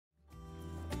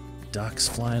ducks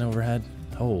flying overhead.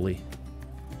 Holy.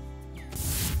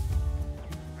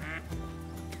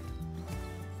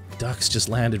 Ducks just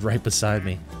landed right beside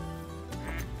me.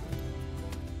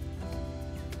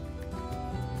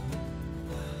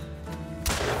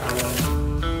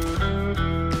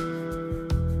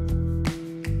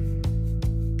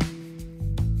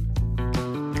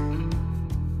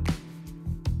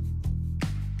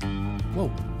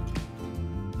 Whoa.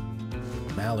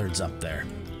 Mallards up there.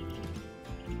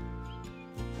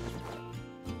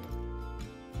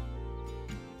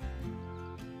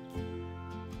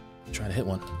 Try to hit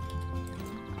one.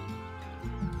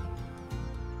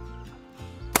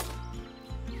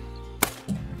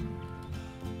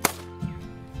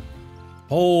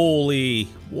 Holy,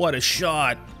 what a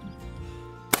shot.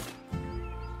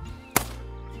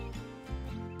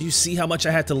 Do you see how much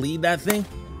I had to lead that thing?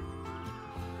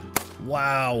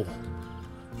 Wow.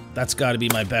 That's got to be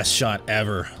my best shot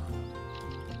ever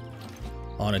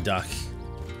on a duck.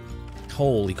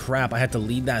 Holy crap, I had to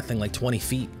lead that thing like 20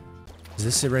 feet. Is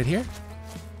this it right here?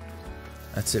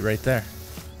 That's it right there.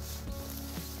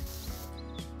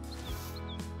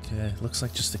 Okay, looks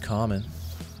like just a common.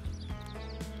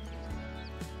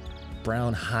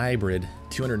 Brown hybrid,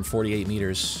 248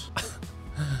 meters.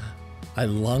 I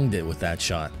lunged it with that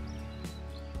shot.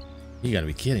 You gotta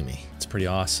be kidding me. It's pretty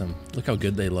awesome. Look how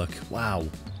good they look. Wow.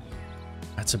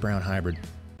 That's a brown hybrid.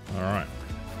 All right.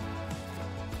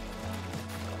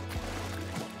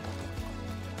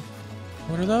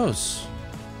 What are those?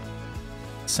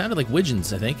 Sounded like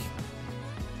widgeons, I think.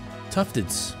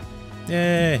 Tufteds.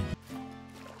 Yay.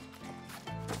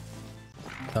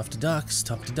 Tufted ducks,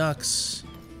 tufted ducks.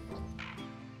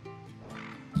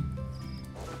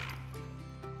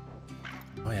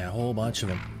 Oh yeah, a whole bunch of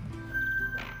them.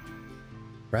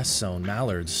 Rest zone,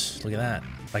 mallards. Look at that.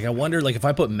 Like, I wonder, like, if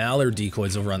I put mallard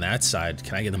decoys over on that side,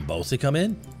 can I get them both to come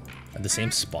in? At the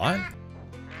same spot?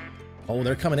 Oh,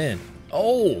 they're coming in.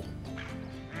 Oh!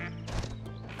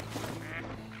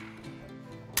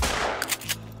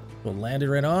 Well, landed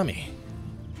right on me.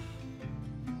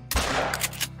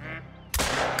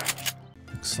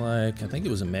 Looks like, I think it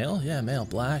was a male. Yeah, male,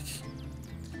 black.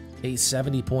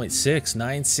 870.6,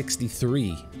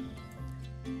 963.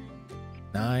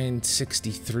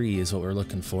 963 is what we're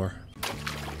looking for.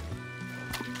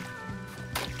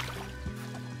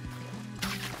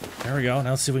 There we go. Now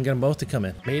let's see if we can get them both to come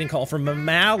in. Mating call from a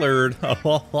mallard.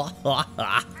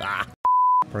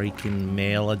 Breaking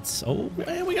mallards. Oh,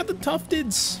 and we got the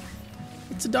tufteds.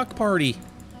 It's a duck party.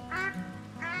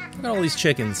 Look at all these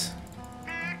chickens.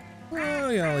 Oh,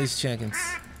 look at all these chickens.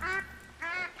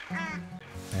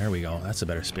 There we go. That's a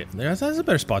better spot. That's a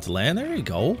better spot to land. There you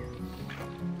go.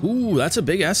 Ooh, that's a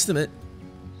big estimate.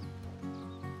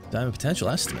 Diamond potential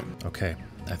estimate. Okay,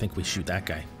 I think we shoot that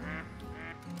guy.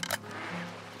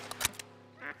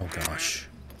 Oh gosh.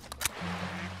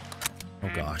 Oh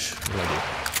gosh. What do I do?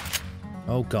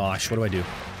 Oh gosh, what do I do?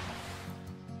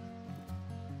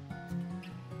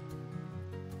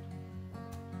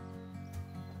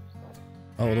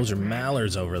 Oh, those are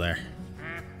mallards over there.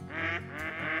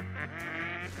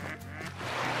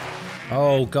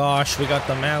 Oh gosh, we got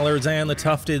the mallards and the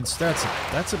tufteds.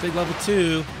 That's a big level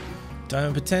 2.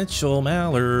 Diamond potential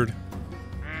mallard.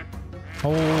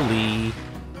 Holy,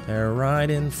 they're right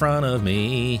in front of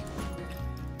me.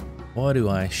 What do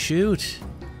I shoot?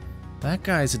 That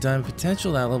guy's a diamond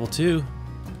potential, that level 2.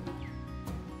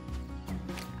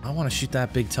 I want to shoot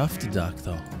that big tufted duck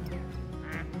though.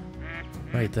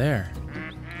 Right there.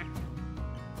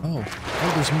 Oh,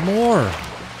 there's more.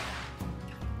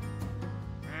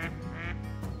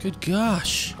 Good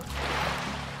gosh.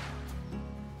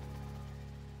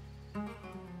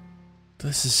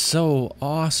 This is so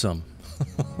awesome.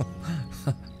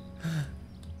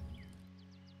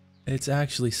 It's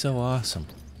actually so awesome.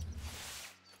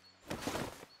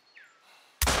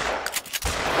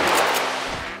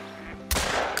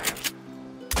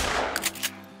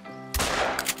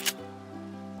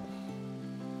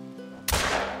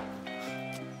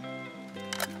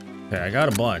 Okay, I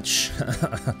got a bunch.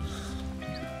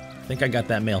 I think I got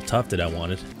that male tufted I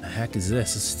wanted. The heck is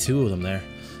this? It's 2 of them there.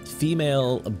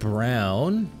 Female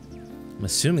brown. I'm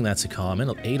assuming that's a common.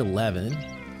 811.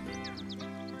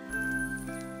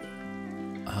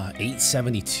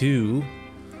 872.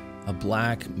 A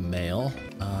black male.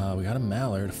 We got a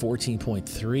mallard.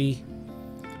 14.3.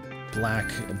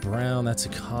 Black brown. That's a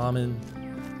common.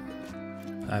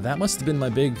 That must have been my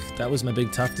big. That was my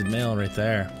big tufted male right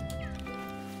there.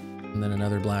 And then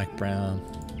another black brown.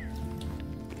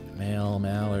 Male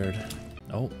mallard.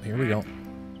 Oh, here we go.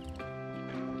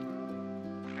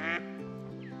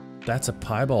 That's a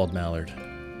piebald mallard.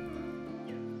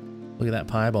 Look at that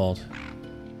piebald.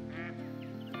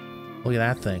 Look at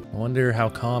that thing. I wonder how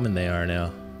common they are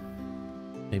now.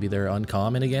 Maybe they're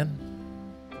uncommon again?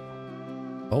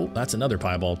 Oh, that's another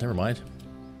piebald. Never mind.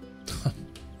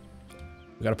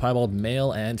 We got a piebald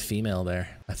male and female there.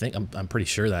 I think, I'm pretty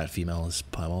sure that female is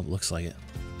piebald. Looks like it.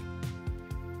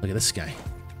 Look at this guy.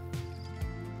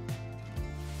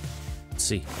 Let's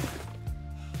see.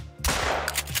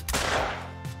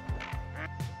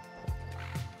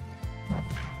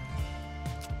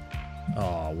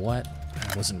 Oh, what?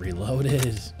 I wasn't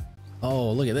reloaded.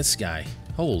 Oh, look at this guy.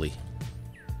 Holy.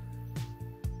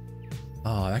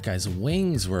 Oh, that guy's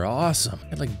wings were awesome. He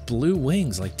had like blue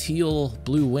wings, like teal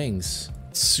blue wings.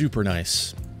 Super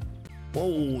nice.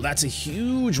 Whoa, that's a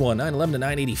huge one. 911 to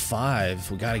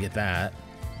 985. We gotta get that.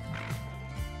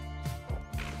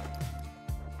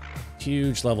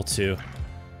 Huge level 2.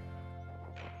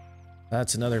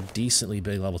 That's another decently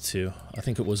big level 2. I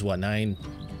think it was what,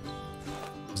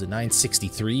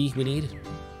 963 we need?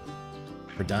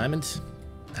 For diamond?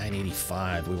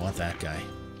 985. We want that guy.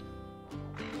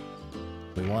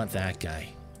 We want that guy.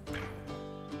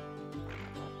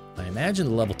 I imagine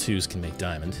the level 2s can make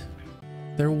diamond.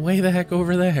 They're way the heck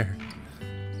over there.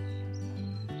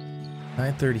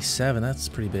 937, that's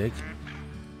pretty big.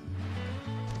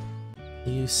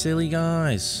 You silly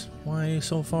guys. Why are you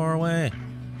so far away?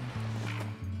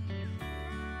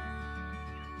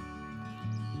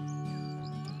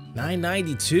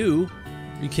 $992?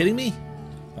 Are you kidding me?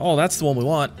 Oh, that's the one we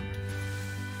want.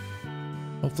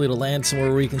 Hopefully it'll land somewhere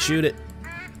where we can shoot it.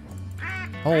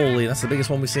 Holy, that's the biggest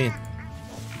one we've seen.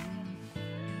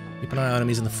 Keep an eye on him,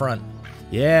 he's in the front.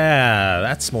 Yeah,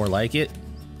 that's more like it.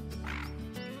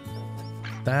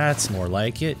 That's more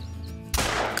like it.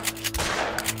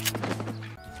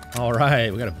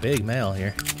 Alright, we got a big male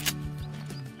here.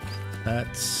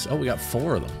 That's... oh, we got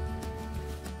 4 of them.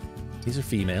 These are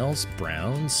females,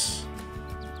 browns.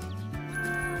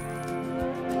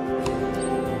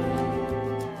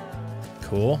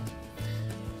 Cool.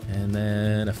 And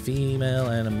then a female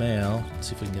and a male. Let's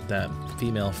see if we can get that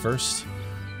female first.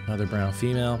 Another brown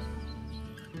female.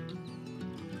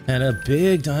 And a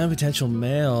big diamond potential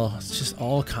male. It's just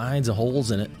all kinds of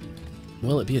holes in it.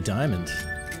 Will it be a diamond?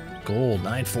 Gold,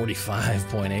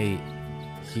 945.8.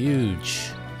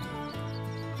 Huge.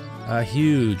 A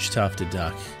huge tufted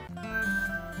duck.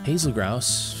 Hazel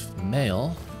grouse,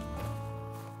 male.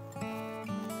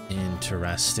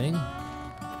 Interesting.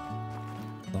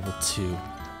 Level 2.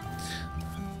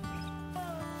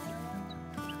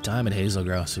 Diamond hazel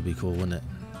grouse would be cool, wouldn't it?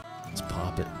 Let's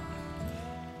pop it.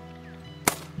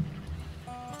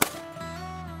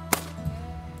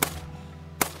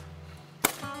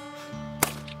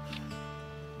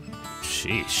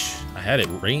 Sheesh. I had it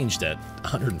ranged at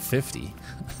 150.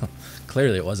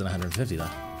 Clearly it wasn't 150 though.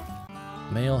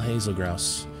 Male hazel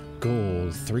grouse.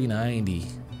 Gold, 390.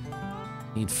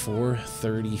 Need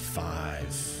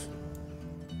 435.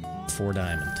 4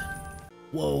 diamond.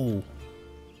 Whoa.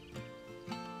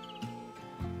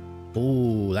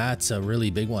 Oh, that's a really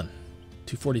big one.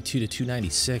 242 to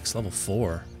 296, level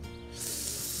 4.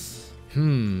 A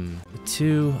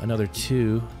 2, another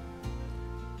 2,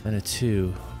 and a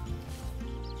 2,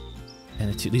 and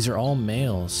a 2. These are all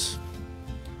males.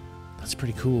 That's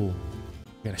pretty cool.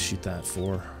 Gotta shoot that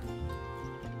 4.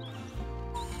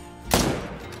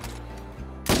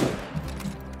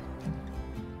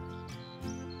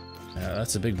 Yeah,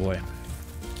 that's a big boy.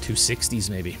 260s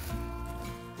maybe.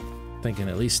 Thinking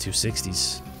at least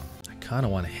 260s. I kind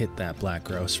of want to hit that black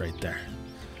grouse right there.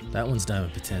 That one's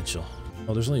diamond potential.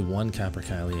 Oh, there's only 1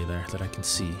 capercaillie there that I can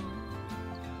see.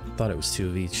 Thought it was 2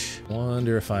 of each.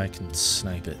 Wonder if I can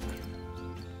snipe it.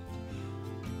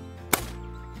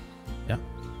 Yeah.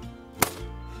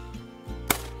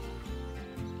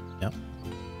 Yep.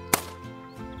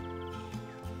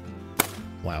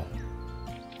 Wow.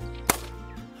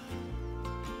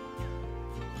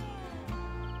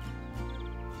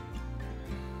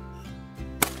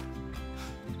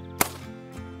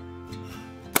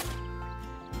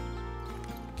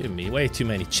 Giving me way too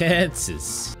many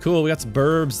chances. Cool, we got some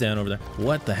burbs down over there.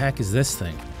 What the heck is this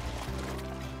thing?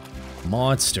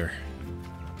 Monster.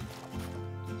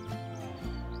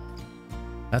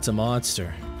 That's a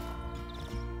monster.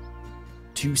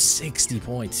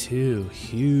 260.2.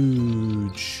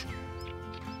 Huge.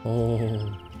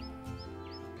 Oh.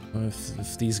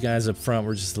 If these guys up front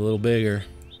were just a little bigger,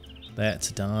 that's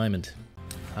a diamond.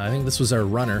 I think this was our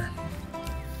runner.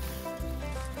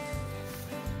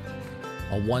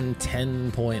 A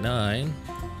 110.9.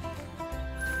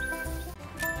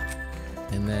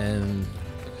 And then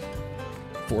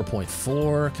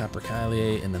 4.4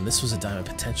 capercaillie, and then this was a diamond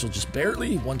potential, just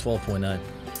barely 112.9.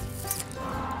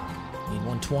 Need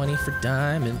 120 for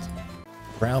diamond.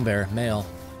 Brown bear, male.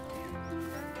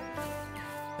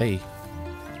 Hey.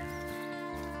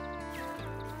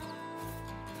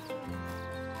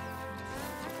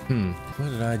 What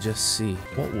did I just see?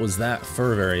 What was that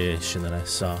fur variation that I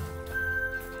saw?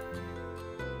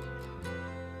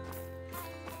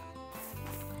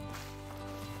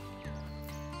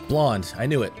 Blonde. I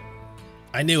knew it.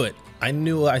 I knew it.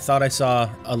 I thought I saw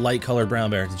a light colored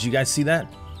brown bear. Did you guys see that?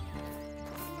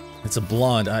 It's a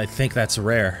blonde. I think that's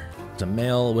rare. It's a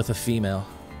male with a female.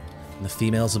 And the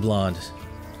female's a blonde.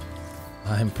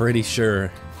 I'm pretty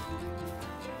sure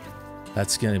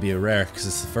that's going to be a rare because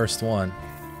it's the first one.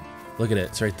 Look at it.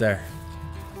 It's right there.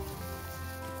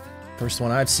 First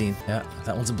one I've seen. Yeah,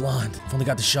 that one's a blonde. I've only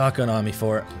got the shotgun on me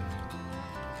for it.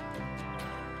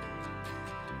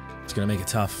 It's going to make it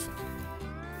tough.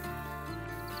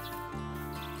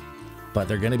 But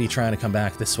they're going to be trying to come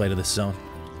back this way to this zone.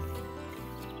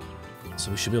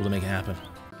 So we should be able to make it happen.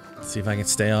 Let's see if I can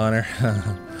stay on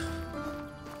her.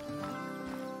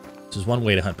 This is one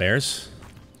way to hunt bears.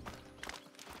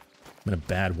 I'm in a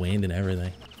bad wind and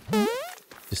everything.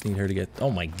 Just need her to get... Oh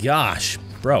my gosh!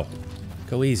 Bro,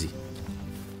 go easy.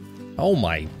 Oh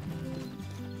my...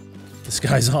 This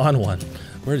guy's on one.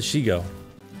 Where did she go?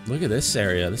 Look at this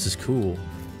area. This is cool.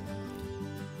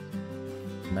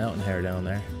 Mountain hare down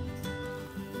there.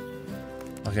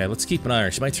 Okay, let's keep an eye on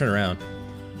her. She might turn around.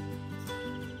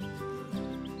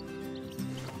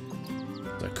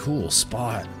 It's a cool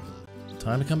spot.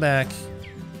 Time to come back.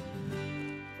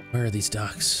 Where are these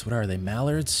ducks? What are they?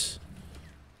 Mallards?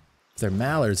 If they're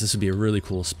mallards, this would be a really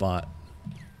cool spot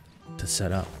to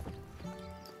set up.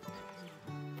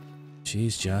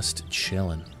 She's just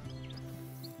chilling.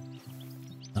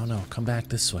 No, no, come back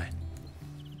this way.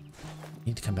 You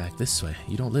need to come back this way.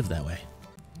 You don't live that way.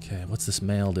 Okay, what's this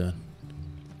male doing?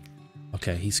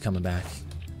 Okay, he's coming back.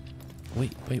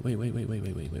 Wait.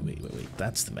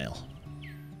 That's the male.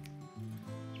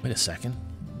 Wait a second.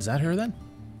 Is that her then?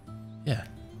 Yeah.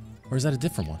 Or is that a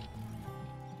different one?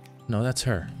 No, that's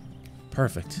her.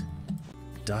 Perfect.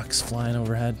 Ducks flying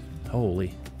overhead.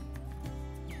 Holy.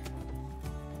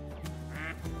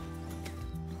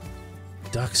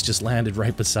 Ducks just landed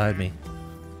right beside me.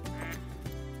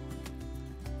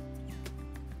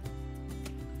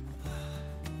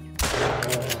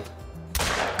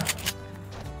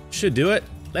 Should do it.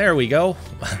 There we go.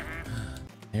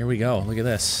 Here we go. Look at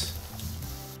this.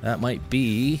 That might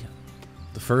be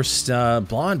the first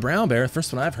blonde brown bear.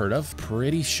 First one I've heard of.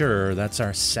 Pretty sure that's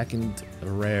our second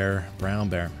rare brown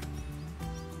bear.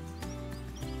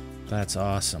 That's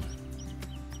awesome.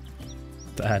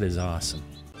 That is awesome.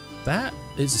 That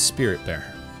is a spirit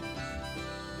bear.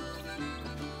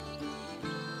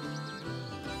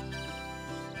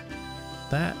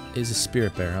 That is a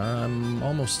spirit bear. I'm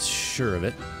almost sure of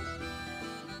it.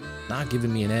 Not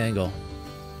giving me an angle.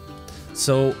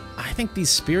 So, I think these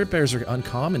spirit bears are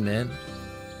uncommon, man.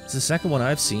 It's the second one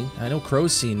I've seen. I know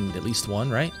Crow's seen at least one,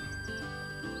 right?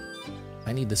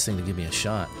 I need this thing to give me a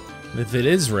shot. If it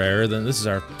is rare, then this is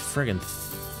our friggin'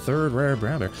 third rare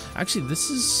brown bear. Actually, this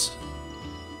is...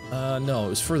 no, it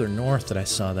was further north that I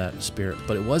saw that spirit,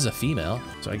 but it was a female,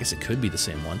 so I guess it could be the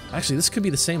same one. Actually, this could be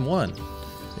the same one.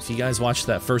 If you guys watched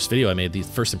that first video I made, the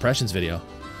first impressions video,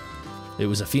 it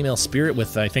was a female spirit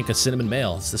with, I think, a cinnamon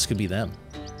male. So this could be them.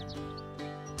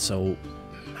 So,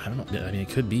 I don't know. I mean, it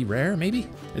could be rare, maybe?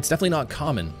 It's definitely not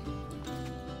common.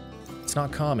 It's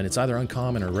not common. It's either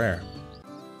uncommon or rare.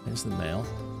 There's the male.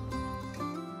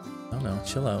 Oh no,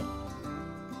 chill out.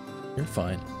 You're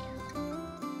fine.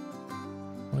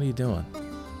 What are you doing?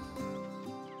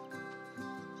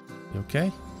 You okay?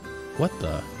 What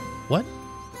the? What?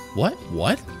 What?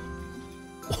 What?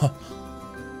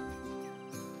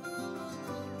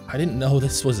 I didn't know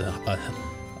this was a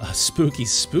spooky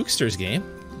spooksters game.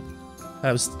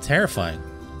 That was terrifying.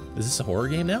 Is this a horror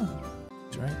game now?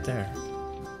 It's right there.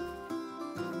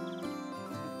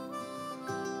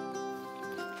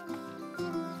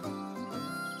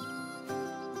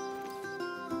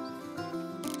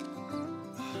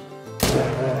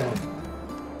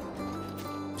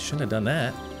 Shouldn't have done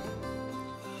that.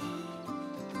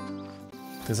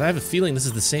 Because I have a feeling this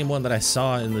is the same one that I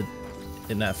saw in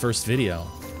that first video.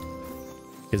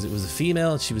 Because it was a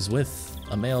female and she was with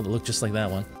a male that looked just like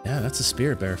that one. Yeah, that's a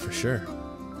spirit bear for sure.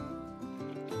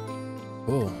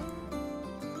 Oh.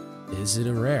 Is it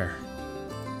a rare?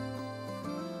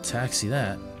 Taxi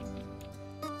that.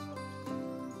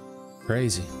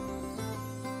 Crazy.